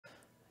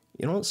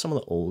You know what some of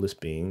the oldest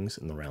beings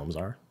in the realms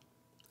are?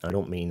 I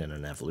don't mean in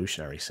an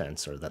evolutionary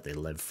sense or that they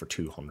live for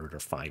 200 or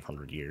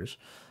 500 years.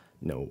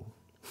 No,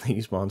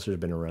 these monsters have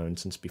been around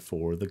since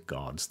before the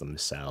gods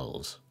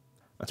themselves.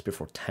 That's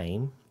before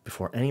time,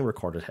 before any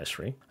recorded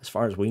history. As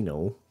far as we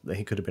know,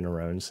 they could have been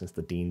around since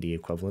the D&D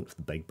equivalent of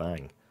the Big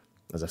Bang,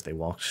 as if they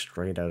walked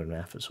straight out of an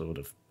episode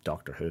of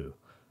Doctor Who.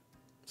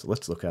 So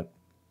let's look at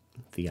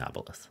the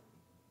Aboleth.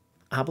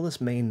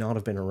 Aboleths may not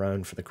have been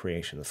around for the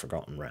creation of the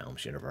Forgotten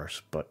Realms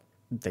universe, but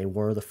they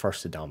were the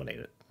first to dominate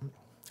it.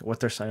 With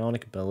their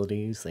psionic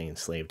abilities, they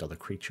enslaved other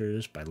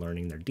creatures by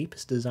learning their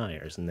deepest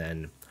desires and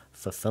then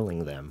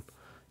fulfilling them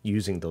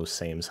using those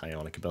same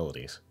psionic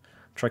abilities,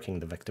 tricking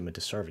the victim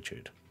into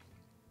servitude.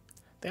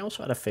 They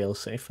also had a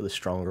failsafe for the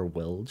stronger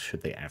willed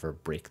should they ever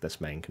break this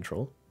mind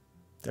control.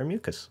 Their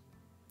mucus.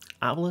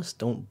 Aboleths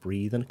don't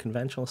breathe in a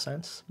conventional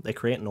sense. They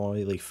create an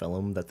oily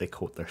film that they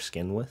coat their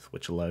skin with,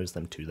 which allows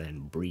them to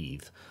then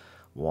breathe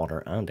water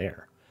and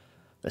air.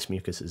 This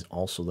mucus is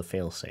also the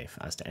failsafe.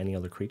 As to any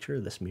other creature,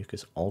 this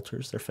mucus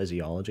alters their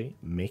physiology,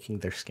 making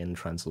their skin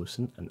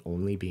translucent and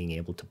only being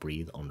able to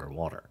breathe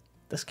underwater.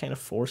 This kind of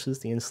forces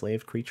the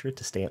enslaved creature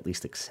to stay at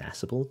least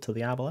accessible to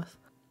the Aboleth.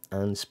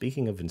 And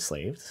speaking of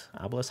enslaved,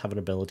 Aboleths have an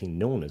ability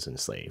known as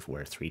enslave,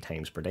 where 3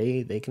 times per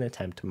day they can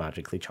attempt to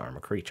magically charm a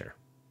creature.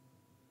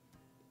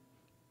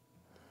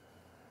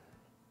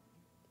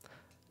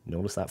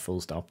 Notice that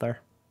full stop there?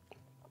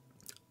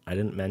 I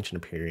didn't mention a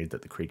period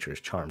that the creature is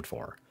charmed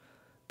for,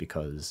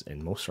 because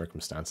in most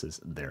circumstances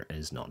there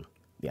is none.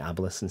 The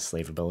Aboleth's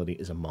enslave ability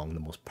is among the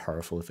most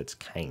powerful of its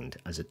kind,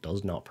 as it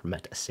does not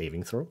permit a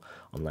saving throw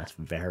unless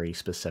very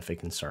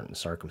specific in certain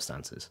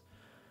circumstances.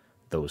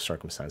 Those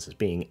circumstances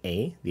being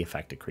A, the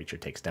affected creature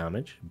takes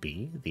damage,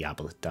 B, the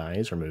Aboleth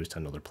dies or moves to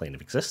another plane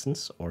of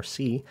existence, or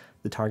C,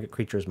 the target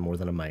creature is more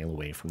than a mile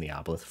away from the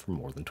Aboleth for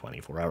more than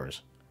 24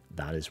 hours.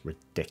 That is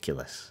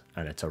ridiculous,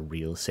 and it's a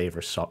real save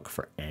or suck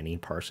for any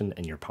person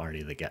in your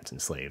party that gets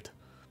enslaved.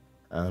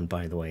 And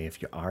by the way,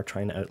 if you are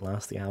trying to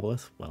outlast the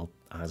Aboleth, well,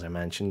 as I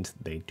mentioned,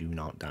 they do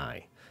not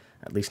die.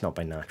 At least not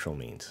by natural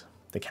means.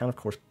 They can, of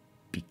course,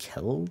 be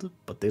killed,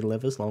 but they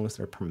live as long as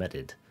they're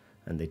permitted,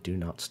 and they do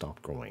not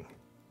stop growing.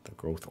 Their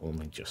growth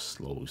only just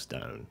slows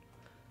down.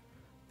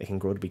 They can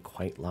grow to be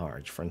quite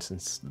large. For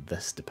instance,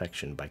 this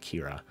depiction by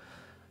Kira,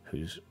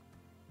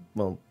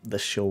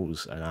 this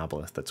shows an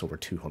Aboleth that's over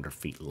 200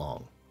 feet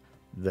long.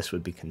 This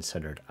would be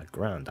considered a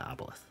grand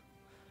Aboleth,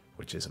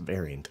 which is a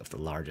variant of the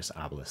largest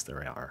Aboleths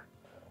there are.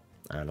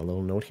 And a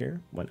little note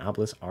here, when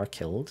Aboleths are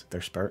killed,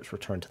 their spirits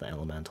return to the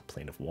elemental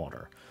plane of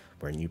water,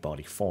 where a new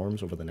body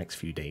forms over the next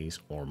few days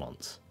or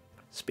months.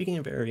 Speaking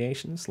of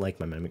variations, like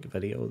my Mimic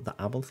video, the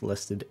Aboleth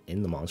listed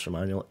in the monster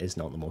manual is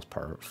not the most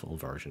powerful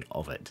version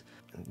of it.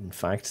 In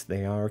fact,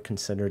 they are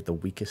considered the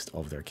weakest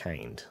of their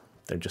kind.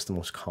 They're just the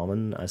most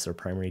common, as their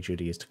primary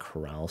duty is to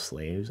corral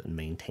slaves and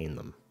maintain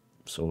them.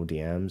 So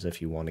DMs, if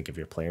you want to give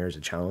your players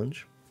a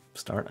challenge,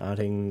 start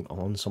adding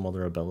on some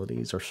other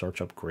abilities or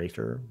search up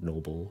Greater,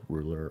 Noble,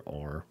 Ruler,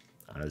 or,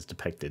 as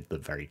depicted, the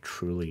very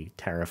truly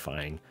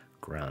terrifying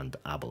Grand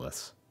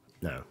Aboleths.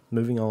 Now,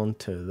 moving on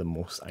to the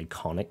most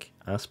iconic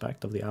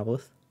aspect of the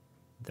Aboleth,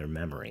 their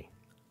memory.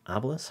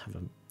 Aboleths have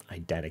an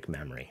eidetic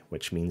memory,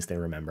 which means they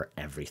remember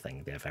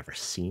everything they have ever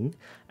seen,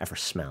 ever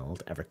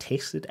smelled, ever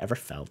tasted, ever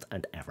felt,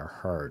 and ever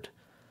heard.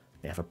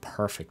 They have a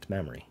perfect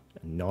memory,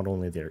 and not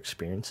only their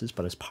experiences,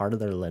 but as part of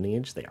their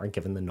lineage, they are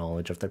given the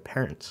knowledge of their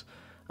parents,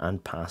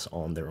 and pass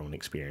on their own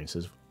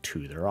experiences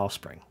to their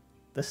offspring.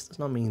 This does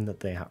not mean that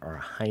they are a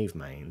hive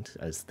mind,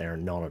 as they're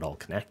not at all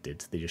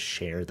connected, they just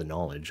share the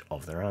knowledge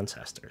of their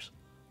ancestors.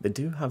 They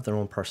do have their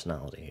own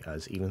personality,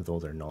 as even though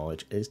their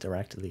knowledge is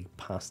directly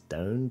passed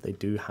down, they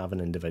do have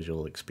an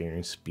individual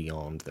experience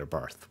beyond their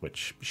birth,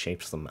 which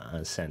shapes them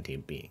as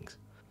sentient beings.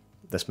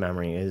 This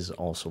memory is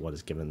also what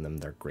has given them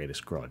their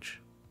greatest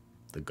grudge,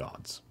 the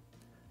gods.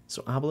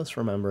 So Aboleths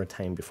remember a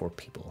time before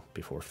people,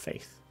 before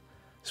faith.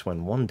 It's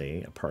when one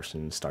day a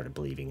person started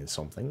believing in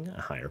something,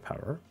 a higher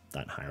power.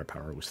 That higher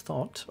power was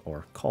thought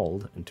or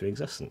called into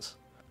existence.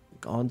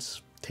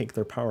 Gods take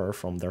their power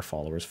from their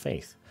followers'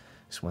 faith.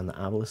 So when the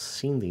Aboleths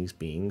seen these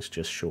beings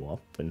just show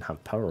up and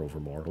have power over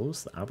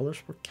mortals, the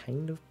Aboleths were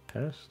kind of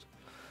pissed.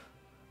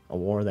 A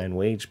war then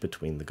waged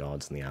between the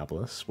gods and the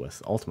Aboleths,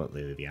 with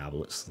ultimately the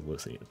Aboleths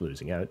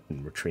losing out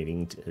and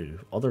retreating to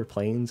other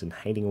planes and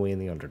hiding away in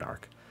the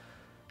Underdark.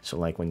 So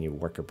like when you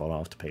work your butt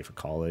off to pay for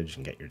college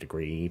and get your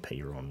degree, pay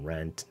your own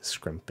rent,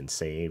 scrimp and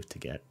save to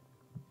get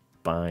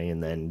by,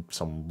 and then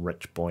some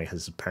rich boy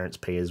has his parents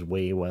pay his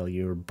way while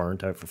you're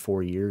burnt out for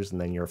 4 years,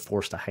 and then you're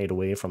forced to hide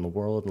away from the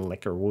world and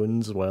lick your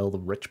wounds while the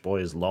rich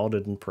boy is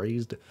lauded and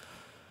praised.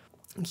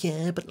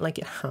 Yeah, but like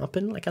it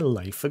happened like a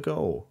life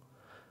ago.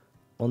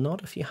 Well,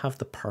 not if you have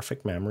the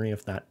perfect memory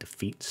of that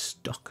defeat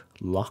stuck,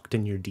 locked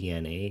in your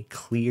DNA,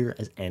 clear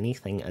as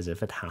anything as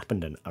if it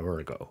happened an hour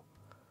ago.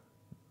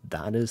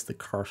 That is the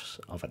curse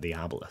of the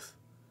Aboleth.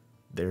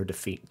 Their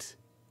defeat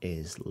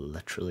is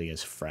literally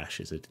as fresh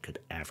as it could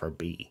ever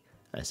be,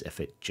 as if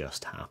it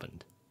just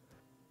happened.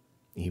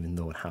 Even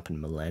though it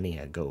happened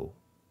millennia ago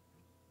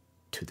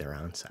to their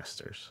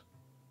ancestors.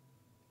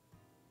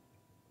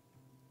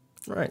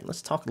 Right,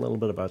 let's talk a little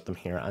bit about them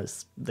here,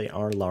 as they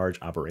are large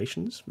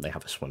aberrations. They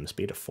have a swim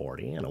speed of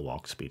 40 and a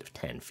walk speed of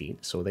 10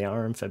 feet, so they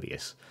are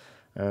amphibious.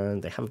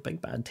 And they have a big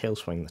bad tail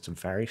swing that's a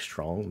very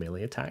strong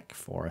melee attack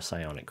for a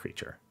psionic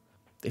creature.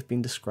 They've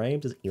been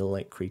described as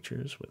eel-like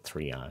creatures with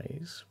 3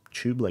 eyes,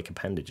 tube-like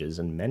appendages,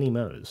 and many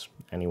mouths,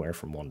 anywhere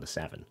from 1 to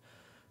 7,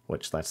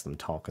 which lets them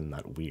talk in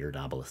that weird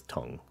Aboleth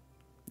tongue.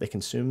 They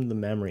consume the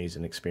memories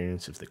and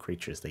experience of the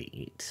creatures they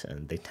eat,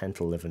 and they tend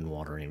to live in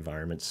watery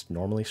environments,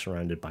 normally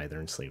surrounded by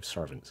their enslaved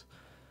servants.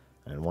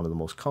 And one of the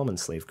most common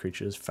slave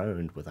creatures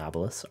found with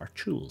Aboleths are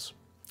chuls.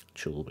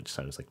 Chul, which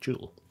sounds like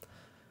jewel.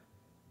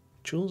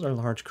 Chuls are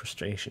large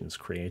crustaceans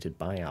created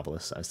by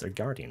Aboleths as their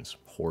guardians,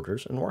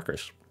 hoarders, and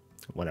workers.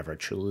 Whenever a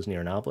chul is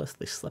near an Aboleth,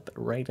 they slip it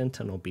right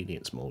into an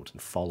obedience mode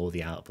and follow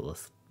the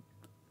Aboleth,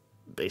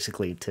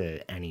 basically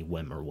to any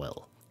whim or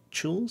will.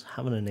 Chuls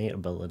have an innate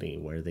ability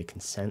where they can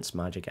sense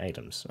magic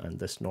items, and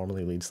this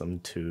normally leads them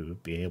to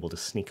be able to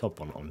sneak up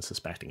on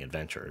unsuspecting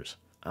adventurers.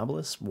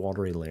 Aboleth's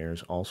watery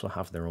layers also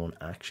have their own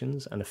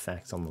actions and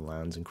effects on the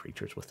lands and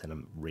creatures within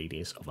a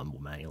radius of a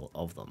mile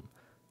of them.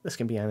 This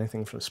can be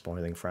anything from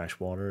spoiling fresh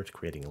water to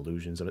creating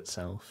illusions of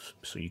itself,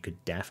 so you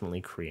could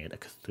definitely create a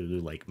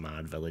Cthulhu-like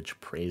mad village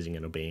praising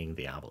and obeying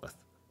the Aboleth.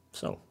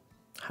 So,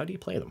 how do you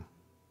play them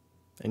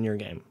in your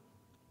game?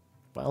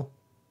 Well,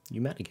 you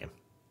metagame.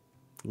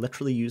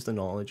 Literally use the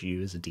knowledge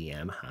you as a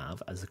DM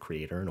have as the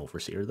creator and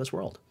overseer of this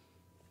world.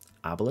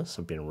 Aboleths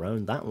have been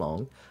around that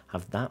long,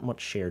 have that much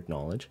shared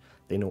knowledge,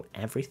 they know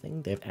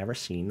everything they've ever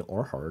seen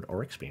or heard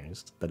or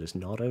experienced, that is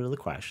not out of the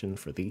question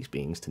for these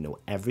beings to know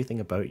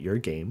everything about your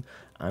game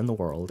and the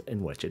world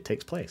in which it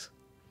takes place.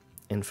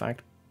 In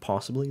fact,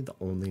 possibly the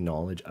only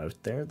knowledge out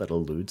there that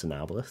eludes an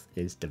Aboleth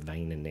is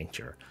divine in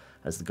nature,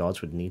 as the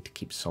gods would need to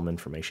keep some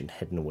information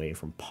hidden away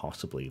from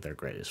possibly their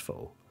greatest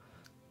foe.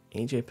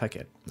 AJ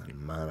Pickett,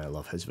 and man I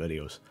love his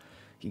videos,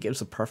 he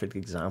gives a perfect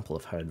example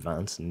of how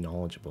advanced and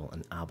knowledgeable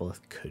an Aboleth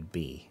could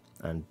be.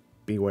 And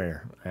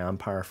beware, I am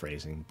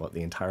paraphrasing, but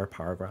the entire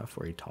paragraph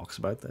where he talks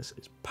about this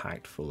is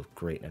packed full of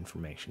great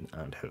information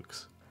and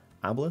hooks.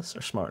 Aboleths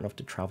are smart enough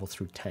to travel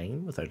through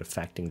time without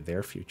affecting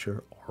their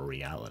future or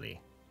reality.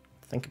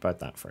 Think about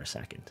that for a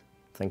second.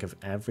 Think of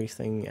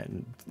everything,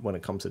 and when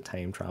it comes to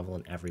time travel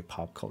in every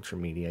pop culture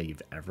media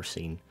you've ever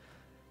seen,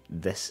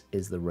 this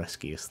is the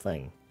riskiest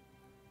thing.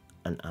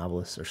 And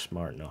Aboleths are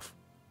smart enough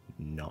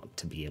not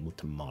to be able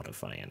to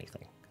modify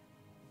anything.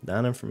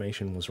 That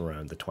information was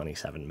around the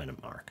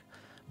 27-minute mark,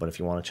 but if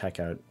you want to check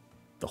out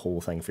the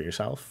whole thing for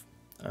yourself,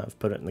 I've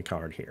put it in the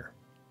card here.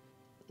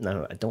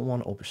 Now, I don't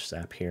want to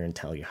overstep here and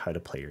tell you how to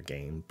play your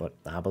game,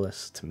 but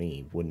Aboleths, to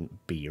me,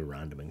 wouldn't be your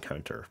random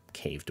encounter,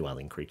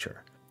 cave-dwelling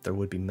creature. There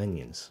would be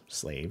minions,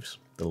 slaves,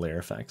 the lair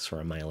effects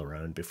for a mile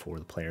around before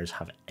the players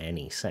have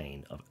any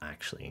sign of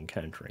actually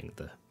encountering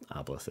the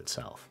Aboleth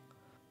itself.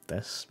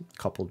 This,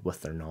 coupled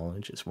with their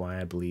knowledge, is why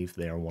I believe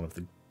they are one of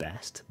the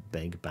best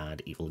big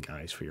bad evil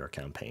guys for your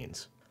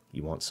campaigns.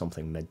 You want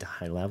something mid to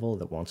high level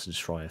that wants to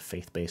destroy a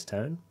faith-based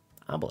town?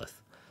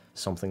 Aboleth.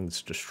 Something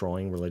that's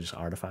destroying religious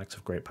artifacts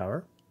of great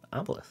power?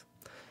 Aboleth.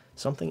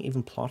 Something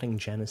even plotting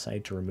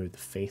genocide to remove the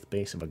faith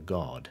base of a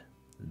god?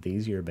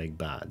 These are your big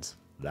bads.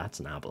 That's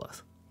an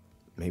Aboleth.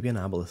 Maybe an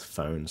Aboleth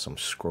found some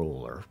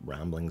scroll or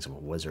ramblings of a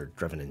wizard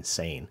driven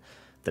insane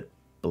that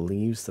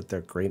believes that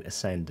their great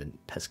ascendant,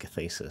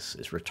 Piscathesis,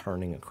 is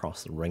returning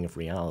across the ring of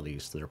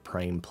realities to their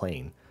prime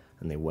plane,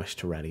 and they wish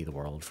to ready the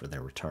world for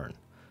their return.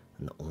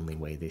 And the only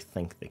way they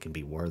think they can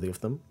be worthy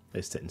of them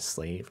is to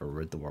enslave or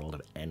rid the world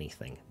of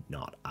anything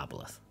not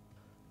Aboleth.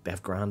 They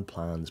have grand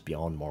plans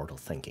beyond mortal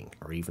thinking,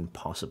 or even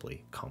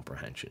possibly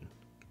comprehension.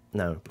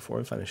 Now, before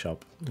we finish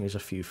up, here's a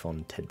few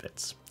fun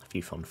tidbits, a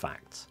few fun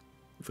facts.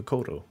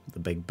 Vokodo, the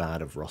big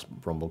bad of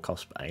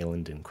Rumblecusp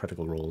Island in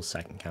Critical Role's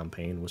second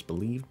campaign, was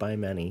believed by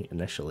many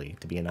initially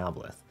to be an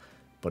Aboleth,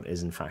 but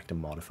is in fact a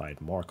modified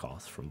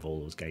Morkoth from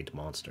Volo's Guide to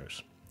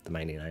Monsters. The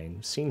Mighty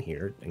Nine, seen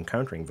here,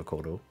 encountering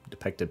Vokodo,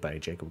 depicted by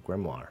Jacob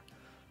Grimoire.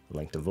 A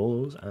link to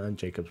Volo's and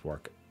Jacob's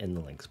work in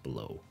the links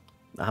below.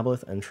 The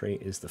Aboleth entry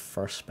is the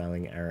first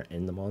spelling error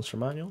in the monster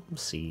manual.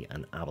 See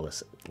an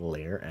Aboleth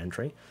lair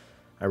entry.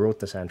 I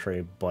wrote this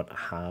entry but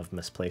have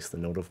misplaced the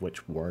note of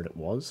which word it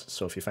was,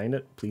 so if you find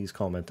it, please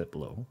comment it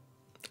below.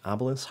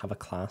 Aboleths have a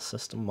class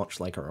system much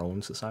like our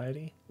own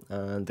society,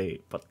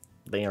 but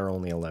they are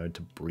only allowed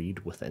to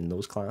breed within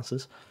those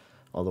classes.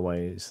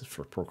 Otherwise,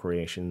 for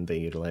procreation, they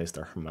utilize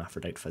their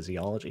hermaphrodite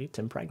physiology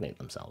to impregnate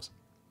themselves.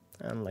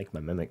 And like my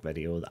Mimic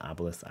video, the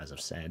Aboleth, as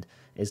I've said,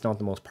 is not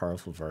the most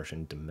powerful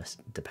version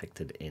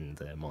depicted in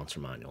the monster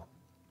manual.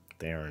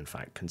 They are in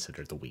fact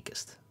considered the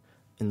weakest.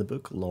 In the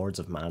book Lords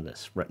of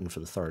Madness, written for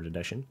the 3rd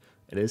edition,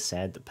 it is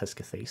said that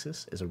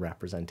Piscathesis is a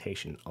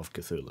representation of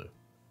Cthulhu.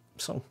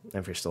 So,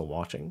 if you're still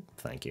watching,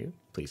 thank you.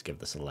 Please give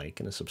this a like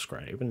and a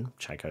subscribe, and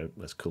check out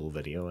this cool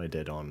video I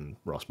did on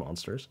Rust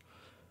Monsters.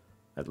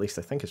 At least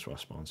I think it's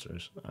Rust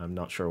Monsters. I'm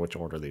not sure which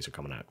order these are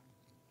coming out.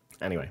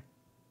 Anyway,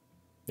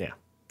 yeah,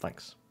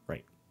 thanks.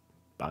 Right,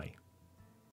 bye.